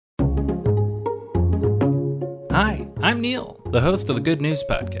Hi, I'm Neil, the host of the Good News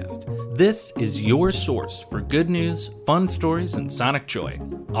Podcast. This is your source for good news, fun stories, and sonic joy.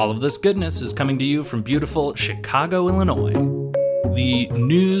 All of this goodness is coming to you from beautiful Chicago, Illinois. The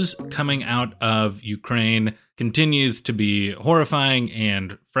news coming out of Ukraine continues to be horrifying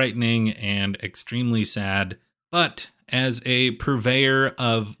and frightening and extremely sad. But as a purveyor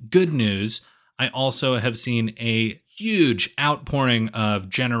of good news, I also have seen a huge outpouring of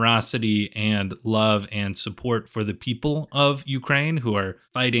generosity and love and support for the people of Ukraine who are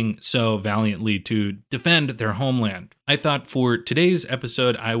fighting so valiantly to defend their homeland. I thought for today's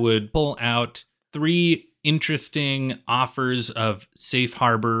episode, I would pull out 3 interesting offers of safe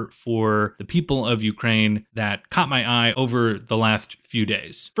harbor for the people of Ukraine that caught my eye over the last few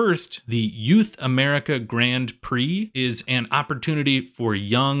days. First, the Youth America Grand Prix is an opportunity for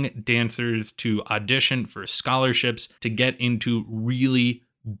young dancers to audition for scholarships to get into really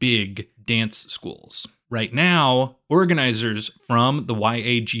big dance schools. Right now, organizers from the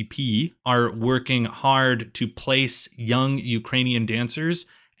YAGP are working hard to place young Ukrainian dancers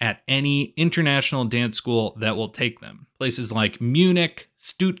at any international dance school that will take them. Places like Munich,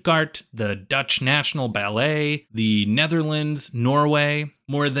 Stuttgart, the Dutch National Ballet, the Netherlands, Norway.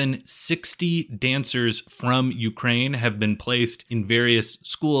 More than 60 dancers from Ukraine have been placed in various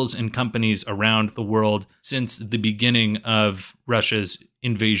schools and companies around the world since the beginning of Russia's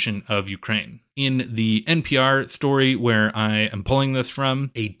invasion of Ukraine. In the NPR story where I am pulling this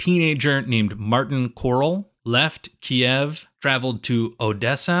from, a teenager named Martin Korol left Kiev, traveled to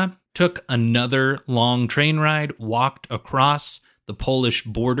Odessa, took another long train ride, walked across the Polish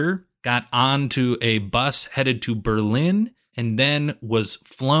border, got onto a bus headed to Berlin, and then was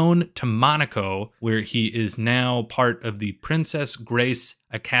flown to Monaco, where he is now part of the Princess Grace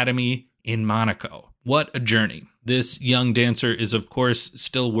Academy in Monaco. What a journey. This young dancer is, of course,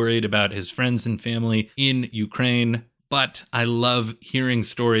 still worried about his friends and family in Ukraine, but I love hearing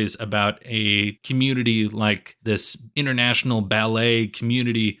stories about a community like this international ballet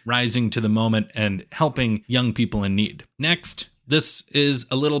community rising to the moment and helping young people in need. Next, this is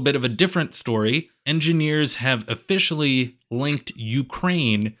a little bit of a different story. Engineers have officially linked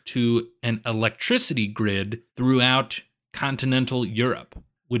Ukraine to an electricity grid throughout continental Europe,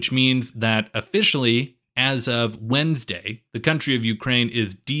 which means that officially, as of Wednesday, the country of Ukraine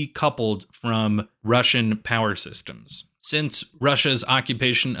is decoupled from Russian power systems. Since Russia's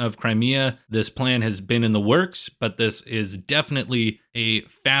occupation of Crimea, this plan has been in the works, but this is definitely a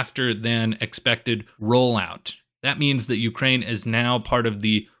faster than expected rollout. That means that Ukraine is now part of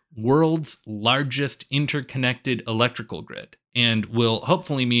the world's largest interconnected electrical grid and will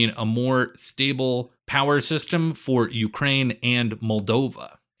hopefully mean a more stable power system for Ukraine and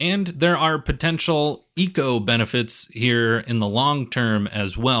Moldova. And there are potential eco-benefits here in the long term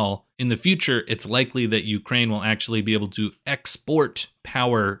as well. In the future, it's likely that Ukraine will actually be able to export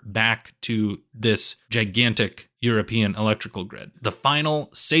power back to this gigantic European electrical grid. The final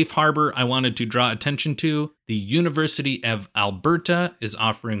safe harbor I wanted to draw attention to, the University of Alberta is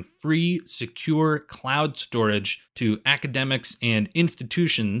offering free, secure cloud storage to academics and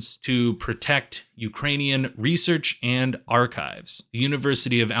institutions to protect Ukrainian research and archives. The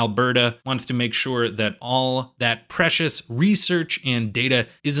University of Alberta wants to make sure that all that precious research and data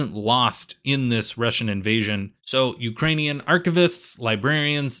isn't lost in this Russian invasion. So Ukrainian archivists,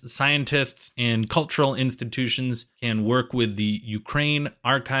 librarians, scientists, and cultural institutions can work with the Ukraine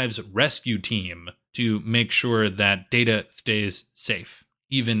Archives Rescue Team to make sure that data stays safe,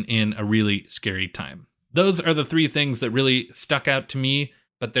 even in a really scary time. Those are the 3 things that really stuck out to me,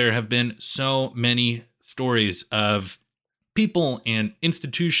 but there have been so many stories of people and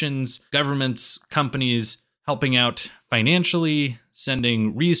institutions, governments, companies helping out financially,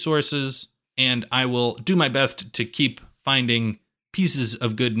 sending resources, and I will do my best to keep finding pieces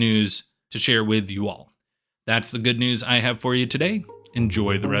of good news to share with you all. That's the good news I have for you today.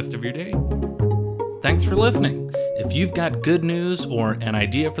 Enjoy the rest of your day. Thanks for listening. If you've got good news or an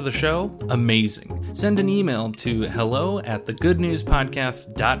idea for the show, amazing. Send an email to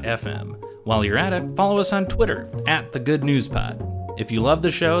hello@thegoodnewspodcast.fm. While you're at it, follow us on Twitter @thegoodnewspod. If you love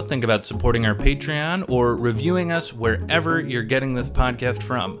the show, think about supporting our Patreon or reviewing us wherever you're getting this podcast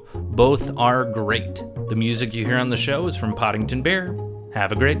from. Both are great. The music you hear on the show is from Poddington Bear.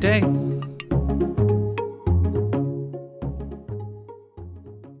 Have a great day.